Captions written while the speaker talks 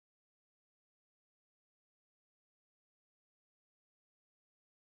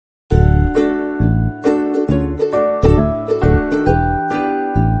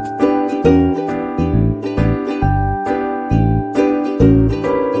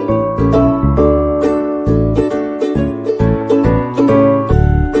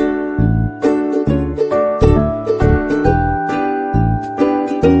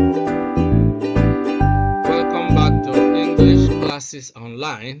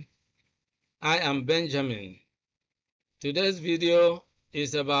online. I am Benjamin. Today's video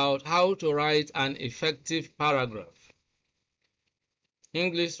is about how to write an effective paragraph.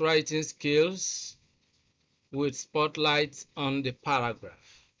 English writing skills with spotlight on the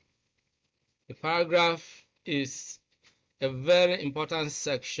paragraph. The paragraph is a very important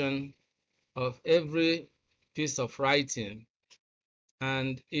section of every piece of writing,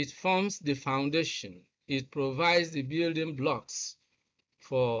 and it forms the foundation. It provides the building blocks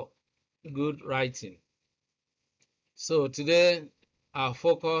for good writing. So today our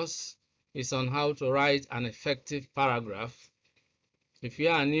focus is on how to write an effective paragraph. If you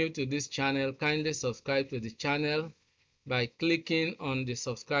are new to this channel, kindly subscribe to the channel by clicking on the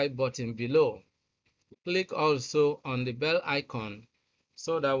subscribe button below. Click also on the bell icon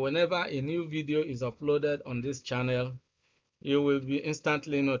so that whenever a new video is uploaded on this channel, you will be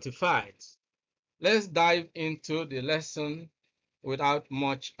instantly notified. Let's dive into the lesson without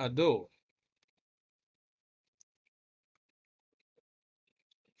much ado.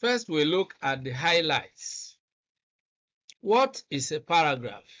 First, we look at the highlights. What is a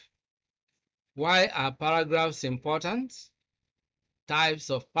paragraph? Why are paragraphs important? Types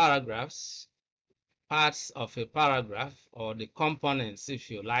of paragraphs, parts of a paragraph, or the components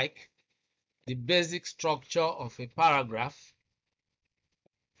if you like, the basic structure of a paragraph,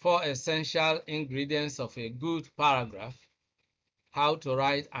 4 essential ingredients of a good paragraph, how to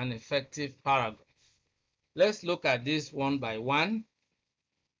write an effective paragraph. Let's look at this one by one.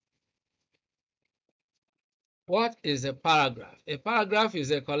 What is a paragraph? A paragraph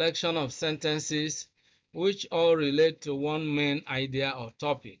is a collection of sentences which all relate to one main idea or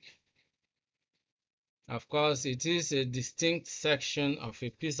topic. Of course, it is a distinct section of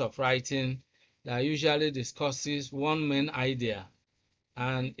a piece of writing that usually discusses one main idea,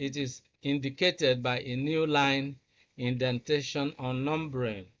 and it is indicated by a new line, indentation, or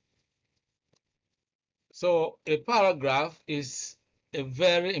numbering. So a paragraph is a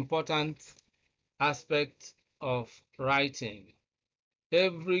very important aspect of writing.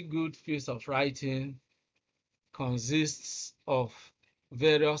 Every good piece of writing consists of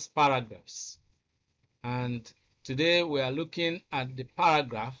various paragraphs, and today we are looking at the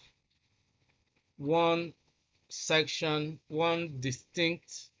paragraph, one section, one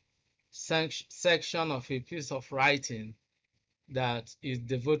distinct section of a piece of writing that is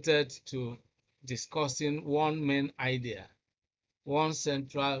devoted to discussing one main idea, one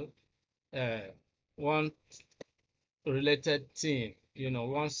central, one related theme,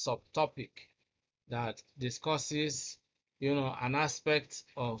 one subtopic that discusses, an aspect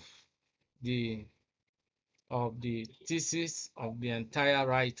of the thesis of the entire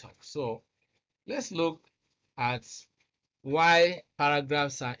write-up. So let's look at why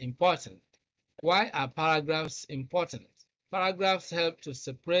paragraphs are important. Why are paragraphs important? Paragraphs help to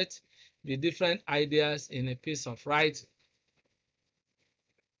separate the different ideas in a piece of writing.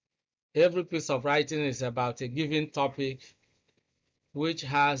 Every piece of writing is about a given topic which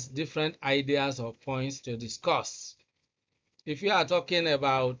has different ideas or points to discuss. If you are talking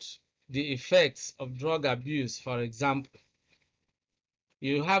about the effects of drug abuse, for example,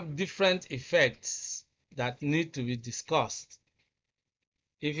 you have different effects that need to be discussed.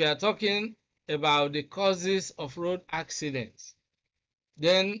 If you are talking about the causes of road accidents,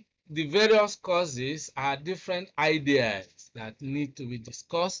 then the various causes are different ideas that need to be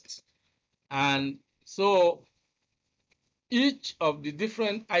discussed, and so each of the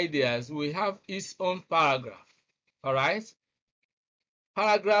different ideas will have its own paragraph. All right?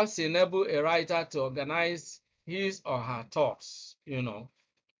 Paragraphs enable a writer to organize his or her thoughts.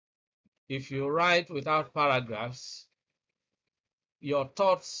 If you write without paragraphs, your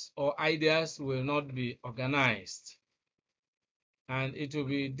thoughts or ideas will not be organized, and it will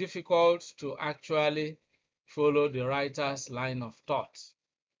be difficult to actually follow the writer's line of thought,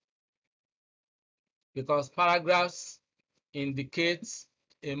 because paragraphs indicate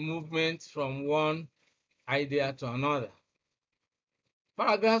a movement from one idea to another.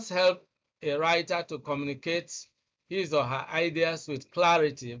 Paragraphs help a writer to communicate his or her ideas with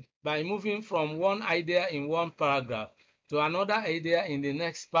clarity by moving from one idea in one paragraph to another idea in the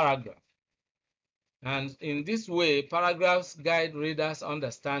next paragraph. And in this way, paragraphs guide readers'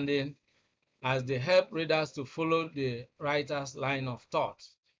 understanding as they help readers to follow the writer's line of thought.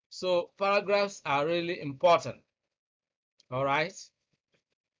 So paragraphs are really important. All right?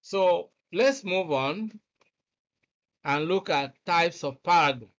 So let's move on and look at types of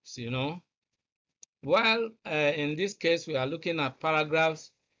paragraphs, Well, in this case, we are looking at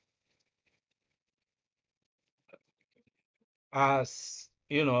paragraphs as,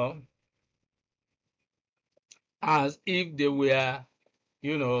 as if they were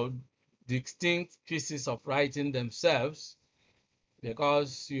distinct pieces of writing themselves,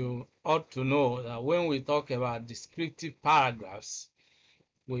 because you ought to know that when we talk about descriptive paragraphs,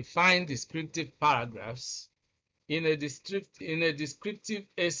 we find descriptive paragraphs in a descriptive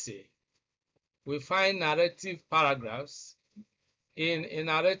essay. We find narrative paragraphs in a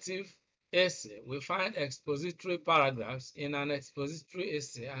narrative essay. We find expository paragraphs in an expository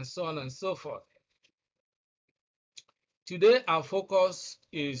essay, and so on and so forth. Today, our focus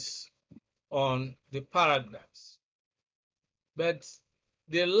is on the paragraphs. But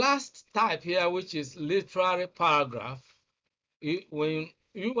the last type here, which is literary paragraph, when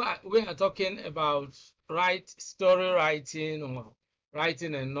we are talking about story writing or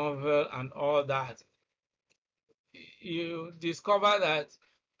writing a novel and all that, you discover that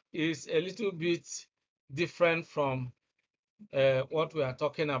it's a little bit different from what we are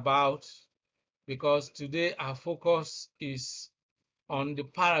talking about, because today our focus is on the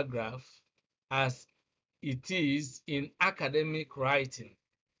paragraph as it is in academic writing.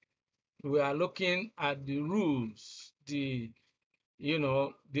 We are looking at the rules, the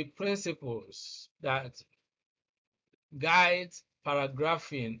principles that guide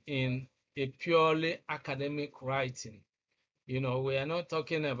paragraphing in a purely academic writing. We are not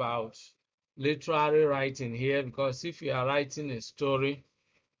talking about literary writing here, because if you are writing a story,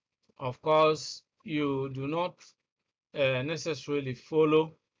 of course, you do not necessarily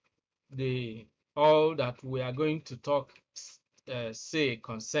follow all that we are going to say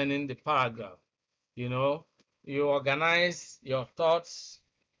concerning the paragraph. You organize your thoughts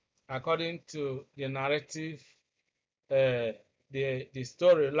according to the narrative, the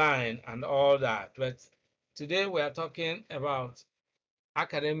storyline, and all that. But today we are talking about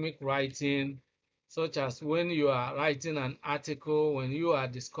academic writing, such as when you are writing an article, when you are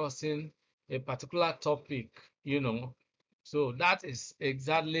discussing a particular topic. So that is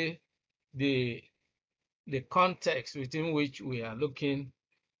exactly the context within which we are looking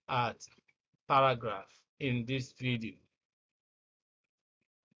at paragraph in this video.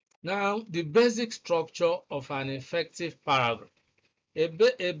 Now, the basic structure of an effective paragraph. A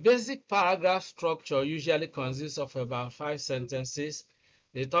basic paragraph structure usually consists of about 5 sentences,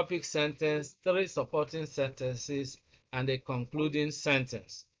 the topic sentence, 3 supporting sentences, and a concluding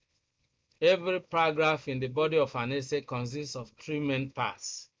sentence. Every paragraph in the body of an essay consists of 3 main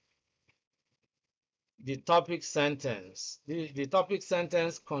parts. The topic sentence. The topic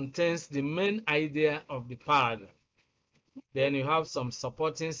sentence contains the main idea of the paragraph. Then you have some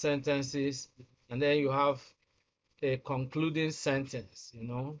supporting sentences, and then you have a concluding sentence,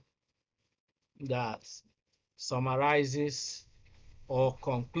 that summarizes or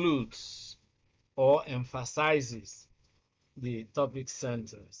concludes or emphasizes the topic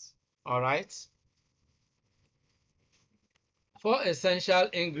sentence. All right? 4 essential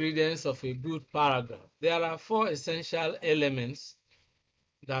ingredients of a good paragraph. There are 4 essential elements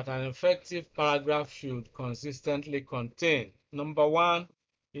that an effective paragraph should consistently contain. Number 1,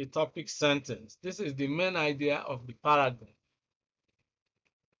 a topic sentence. This is the main idea of the paragraph.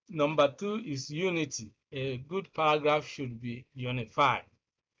 Number 2 is unity. A good paragraph should be unified.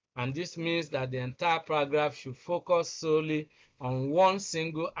 And this means that the entire paragraph should focus solely on one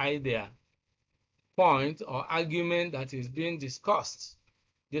single idea, point, or argument that is being discussed.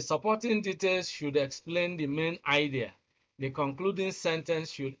 The supporting details should explain the main idea. The concluding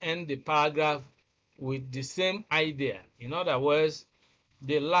sentence should end the paragraph with the same idea. In other words,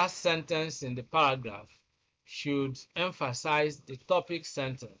 the last sentence in the paragraph should emphasize the topic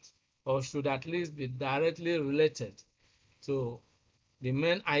sentence, or should at least be directly related to the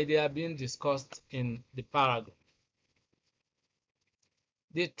main idea being discussed in the paragraph.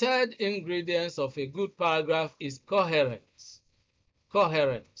 The third ingredient of a good paragraph is coherence.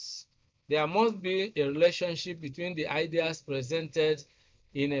 Coherence. There must be a relationship between the ideas presented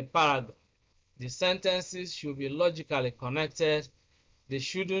in a paragraph. The sentences should be logically connected. They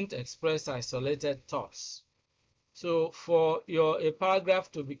shouldn't express isolated thoughts. So for a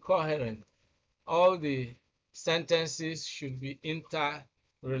paragraph to be coherent, all the sentences should be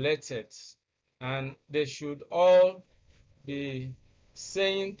interrelated, and they should all be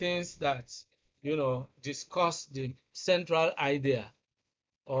saying things that discuss the central idea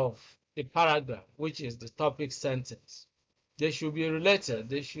of a paragraph, which is the topic sentence. They should be related.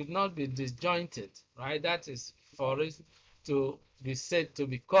 They should not be disjointed, right? That is for it to be said to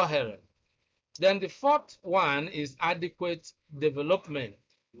be coherent. Then the fourth one is adequate development.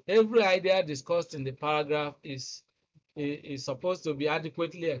 Every idea discussed in the paragraph is supposed to be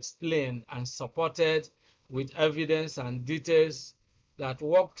adequately explained and supported with evidence and details that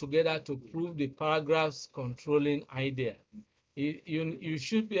work together to prove the paragraph's controlling idea. You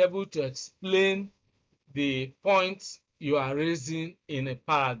should be able to explain the points you are raising in a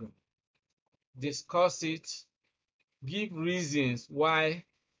paragraph. Discuss it, give reasons why,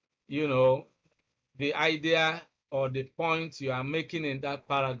 the idea or the point you are making in that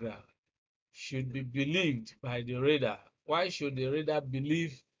paragraph should be believed by the reader. Why should the reader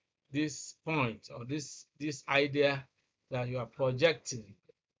believe this point or this idea that you are projecting?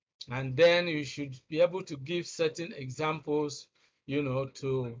 And then you should be able to give certain examples,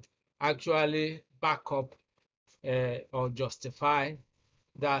 to actually back up or justify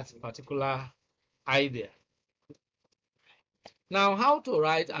that particular idea. Now, how to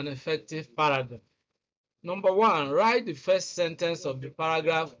write an effective paragraph? Number one, write the first sentence of the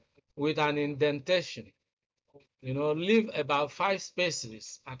paragraph with an indentation. Leave about 5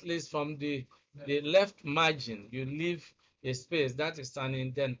 spaces, at least from the left margin. You leave a space. That is an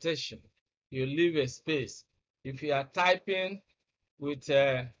indentation. You leave a space. If you are typing with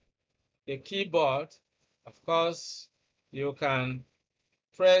a keyboard, of course, you can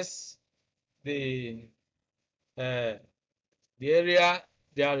press the area.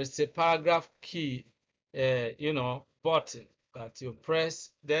 There is a paragraph key, button that you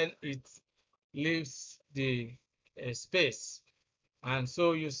press. Then it leaves the space, and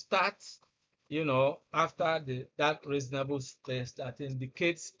so you start, after that reasonable space that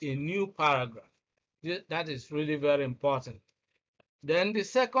indicates a new paragraph. That is really very important. Then the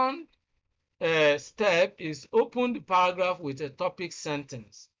second step is open the paragraph with a topic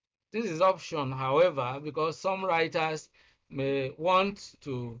sentence. This is option, however, because some writers may want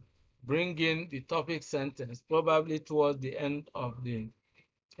to bring in the topic sentence probably towards the end of the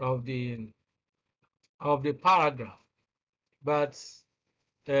paragraph. But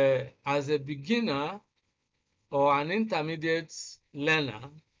as a beginner or an intermediate learner,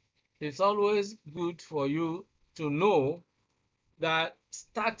 it's always good for you to know that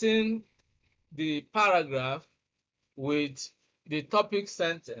starting the paragraph with the topic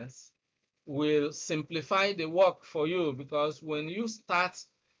sentence will simplify the work for you, because when you start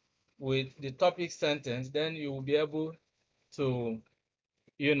with the topic sentence, then you will be able to,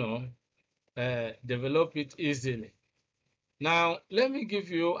 develop it easily. Now, let me give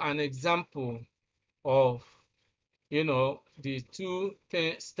you an example of, the two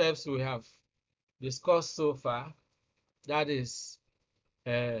steps we have discussed so far. That is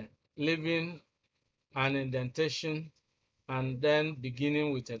leaving an indentation and then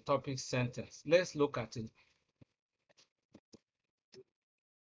beginning with a topic sentence. Let's look at it.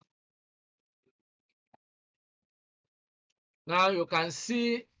 Now you can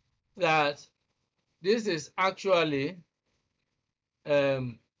see that this is actually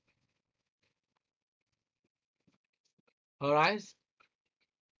all right.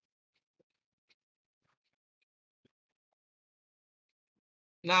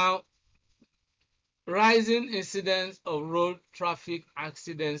 Now, rising incidence of road traffic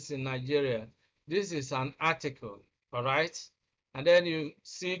accidents in Nigeria. This is an article, all right? And then you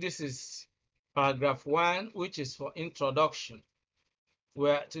see this is paragraph 1, which is for introduction.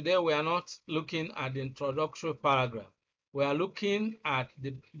 Where today we are not looking at the introductory paragraph. We are looking at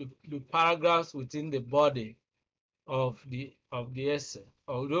the paragraphs within the body of the essay.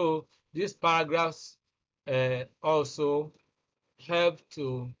 Although these paragraphs also help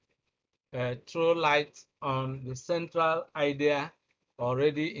to throw light on the central idea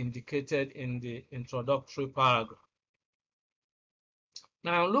already indicated in the introductory paragraph.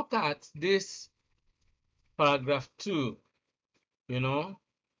 Now look at this paragraph 2.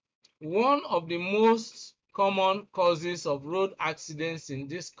 One of the most common causes of road accidents in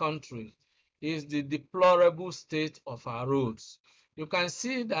this country is the deplorable state of our roads. You can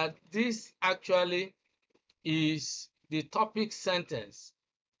see that this actually is the topic sentence.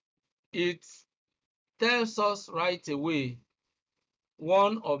 It tells us right away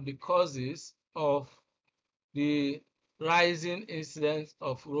one of the causes of the rising incidence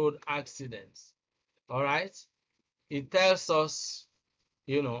of road accidents. All right? It tells us,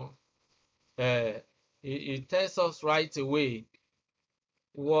 it tells us right away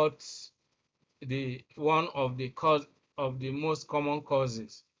what one of the most common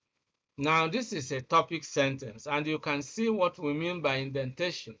causes. Now, this is a topic sentence, and you can see what we mean by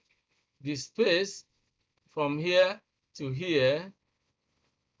indentation. The space from here to here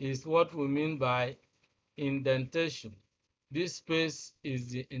is what we mean by indentation. This space is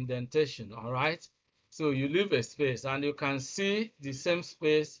the indentation, all right? So you leave a space, and you can see the same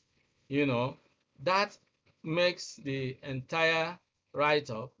space, that makes the entire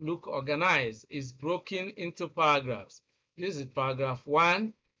write-up look organized. It's broken into paragraphs. This is paragraph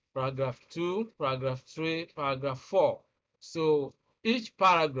 1, paragraph 2, paragraph 3, paragraph 4. So each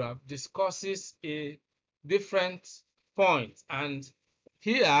paragraph discusses a different point, and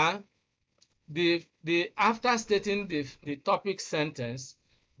here after stating the topic sentence,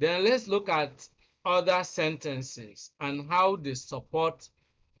 then let's look at other sentences and how they support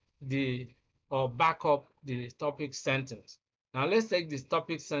the or back up the topic sentence. Now let's take this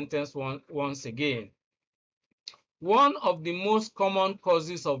topic sentence once again. One of the most common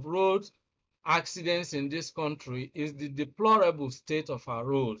causes of road accidents in this country is the deplorable state of our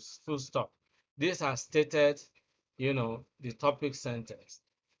roads. Full stop. This has stated, the topic sentence.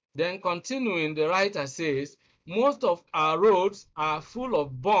 Then continuing, the writer says, most of our roads are full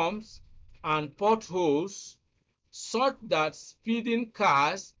of bumps and potholes such that speeding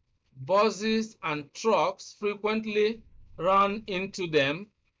cars, buses, and trucks frequently run into them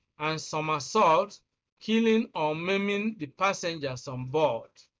and somersault, killing or maiming the passengers on board.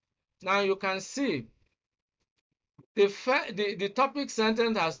 Now you can see the topic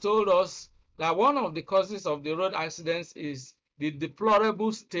sentence has told us that one of the causes of the road accidents is the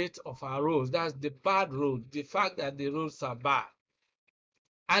deplorable state of our roads. That's the bad road, the fact that the roads are bad.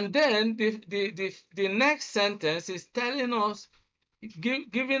 And then the next sentence is telling us,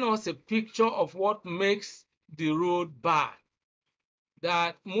 giving us a picture of what makes the road bad.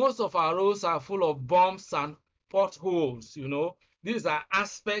 That most of our roads are full of bumps and potholes, These are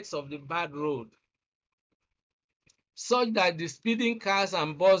aspects of the bad road, such that the speeding cars,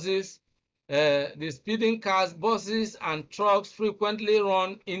 buses, and trucks frequently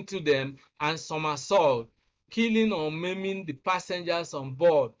run into them and somersault, killing or maiming the passengers on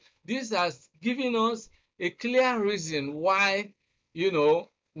board. This has given us a clear reason why,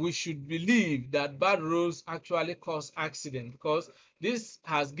 we should believe that bad roads actually cause accidents, because this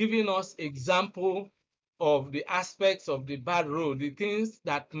has given us example of the aspects of the bad road, the things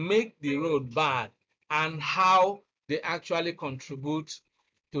that make the road bad, and how they actually contribute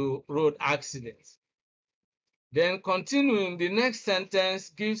to road accidents. Then continuing, the next sentence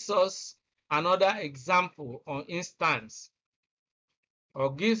gives us another example or instance,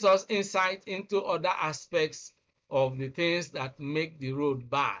 or gives us insight into other aspects of the things that make the road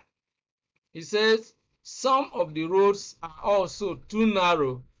bad. It says, some of the roads are also too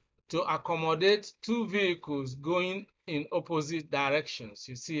narrow to accommodate two vehicles going in opposite directions.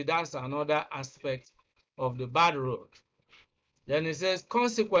 You see, that's another aspect of the bad road. Then it says,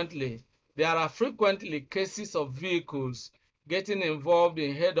 consequently, there are frequently cases of vehicles getting involved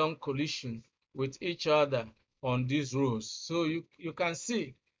in head-on collision with each other on these roads. So you can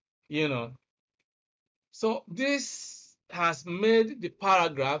see, So this has made the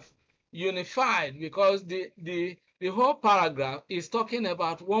paragraph unified, because the whole paragraph is talking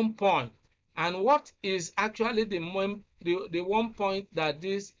about one point. And what is actually the one point that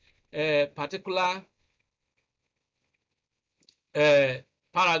this particular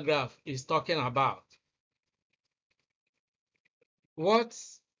paragraph is talking about? What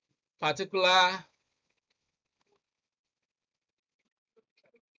particular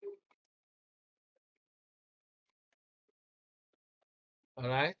all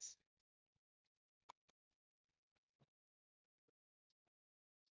right?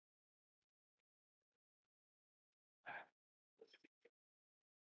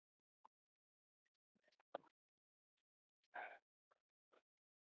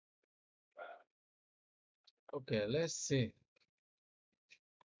 Okay, let's see.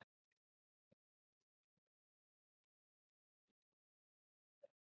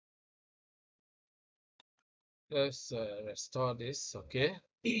 Let's restore this, okay?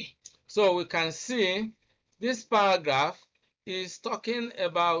 So we can see this paragraph is talking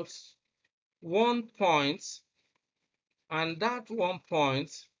about one point, and that one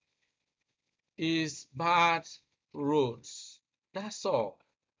point is bad roads. That's all.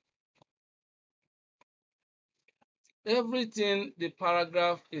 Everything the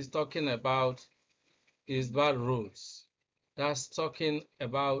paragraph is talking about is bad roads. That's talking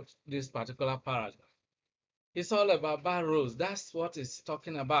about this particular paragraph. It's all about bad roads. That's what it's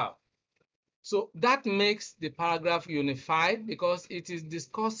talking about. So that makes the paragraph unified, because it is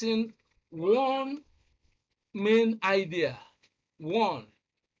discussing one main idea. One.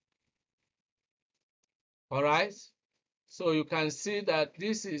 All right? So you can see that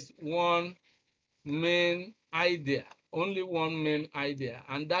this is one main idea, only one main idea,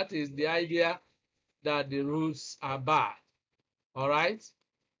 and that is the idea that the roads are bad. All right?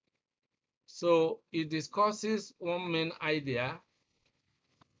 So it discusses one main idea,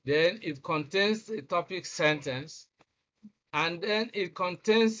 then it contains a topic sentence, and then it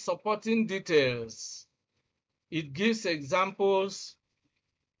contains supporting details. It gives examples,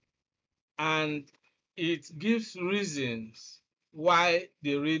 and it gives reasons why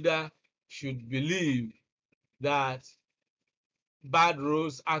the reader should believe that bad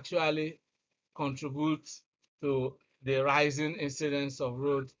roads actually contribute to the rising incidence of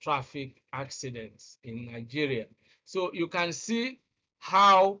road traffic accidents in Nigeria. So you can see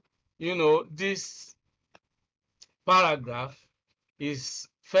how, this paragraph is,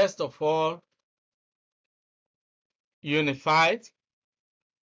 first of all, unified.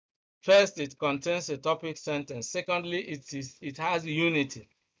 First, it contains a topic sentence. Secondly, it has unity.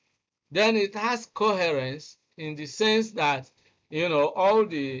 Then it has coherence in the sense that, all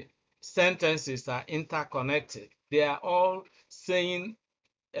the sentences are interconnected. They are all saying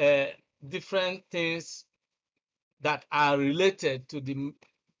different things that are related to the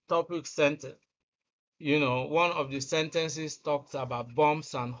topic sentence. One of the sentences talks about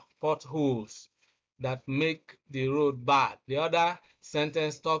bumps and potholes that make the road bad. The other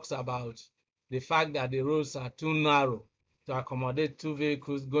sentence talks about the fact that the roads are too narrow to accommodate two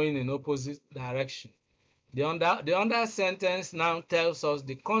vehicles going in opposite direction. The under sentence now tells us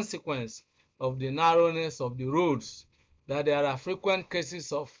the consequence of the narrowness of the roads, that there are frequent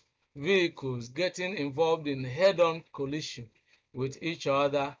cases of vehicles getting involved in head-on collision with each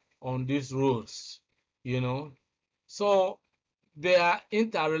other on these roads. So they are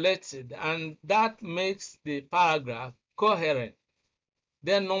interrelated, and that makes the paragraph coherent.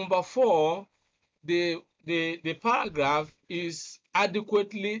 Then number 4, the paragraph is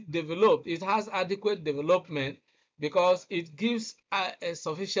adequately developed. It has adequate development because it gives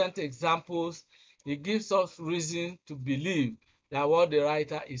sufficient examples. It gives us reason to believe that what the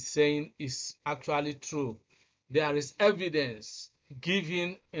writer is saying is actually true. There is evidence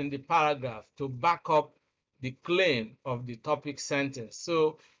given in the paragraph to back up the claim of the topic sentence.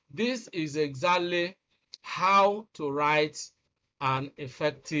 So this is exactly how to write an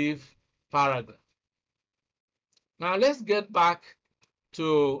effective paragraph. Now let's get back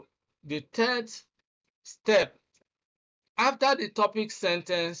to the third step. After the topic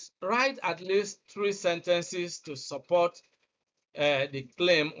sentence, write at least 3 sentences to support the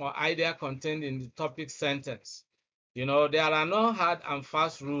claim or idea contained in the topic sentence. There are no hard and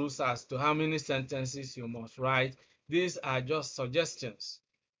fast rules as to how many sentences you must write. These are just suggestions.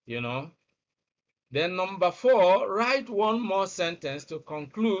 Then number 4, write one more sentence to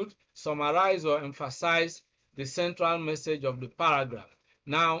conclude, summarize, or emphasize the central message of the paragraph.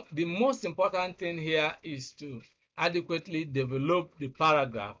 Now, the most important thing here is to adequately develop the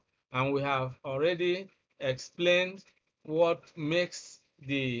paragraph, and we have already explained what makes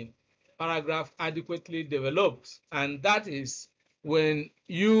the paragraph adequately developed, and that is when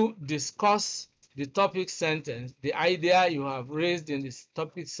you discuss the topic sentence, the idea you have raised in this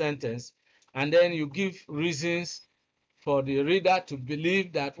topic sentence, and then you give reasons for the reader to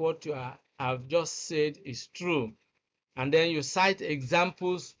believe that what you have just said is true. And then you cite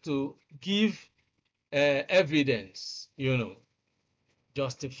examples to give evidence,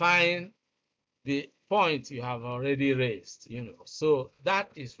 justifying the point you have already raised, So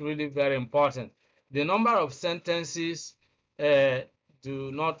that is really very important. The number of sentences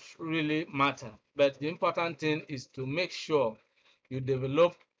do not really matter, but the important thing is to make sure you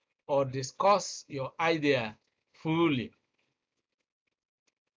develop or discuss your idea fully.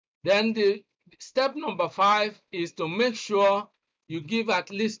 Then the step number 5 is to make sure you give at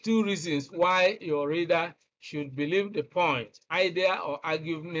least 2 reasons why your reader should believe the point, idea, or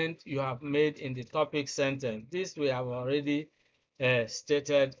argument you have made in the topic sentence. This we have already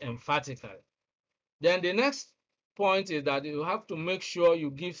stated emphatically. Then the next point is that you have to make sure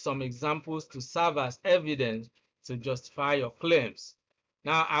you give some examples to serve as evidence to justify your claims.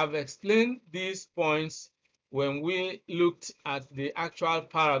 Now, I've explained these points when we looked at the actual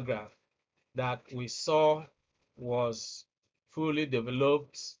paragraph that we saw was fully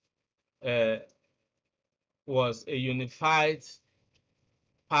developed, was a unified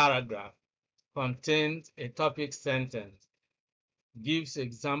paragraph, contained a topic sentence, gives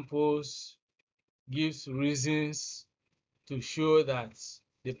examples, gives reasons to show that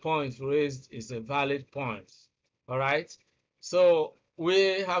the point raised is a valid point. All right? So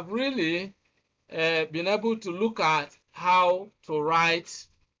we have really been able to look at how to write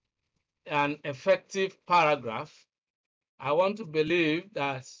an effective paragraph. I want to believe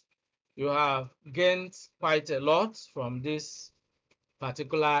that you have gained quite a lot from this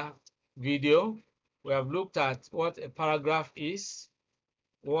particular video. We have looked at what a paragraph is,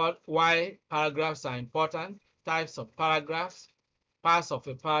 why paragraphs are important, types of paragraphs, parts of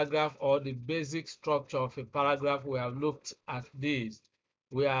a paragraph, or the basic structure of a paragraph. We have looked at these.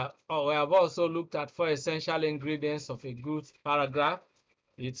 We have also looked at 4 essential ingredients of a good paragraph.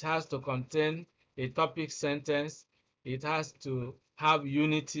 It has to contain a topic sentence, it has to have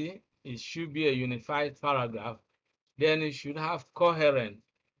unity. It should be a unified paragraph. Then it should have coherence.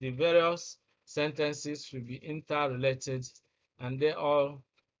 The various sentences should be interrelated, and they all,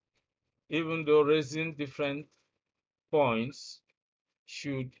 even though raising different points,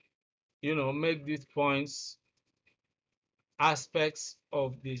 should, make these points aspects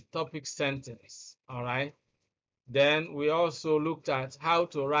of the topic sentence. All right. Then we also looked at how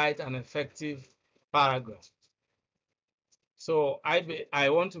to write an effective paragraph. So I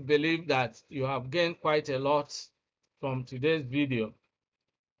want to believe that you have gained quite a lot from today's video.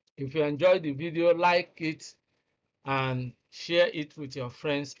 If you enjoyed the video, like it and share it with your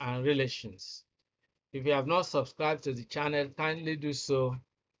friends and relations. If you have not subscribed to the channel, kindly do so.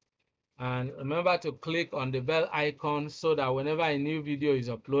 And remember to click on the bell icon so that whenever a new video is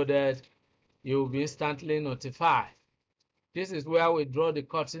uploaded, you will be instantly notified. This is where we draw the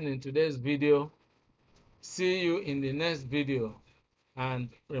curtain in today's video. See you in the next video and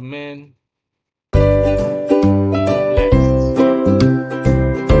remain blessed.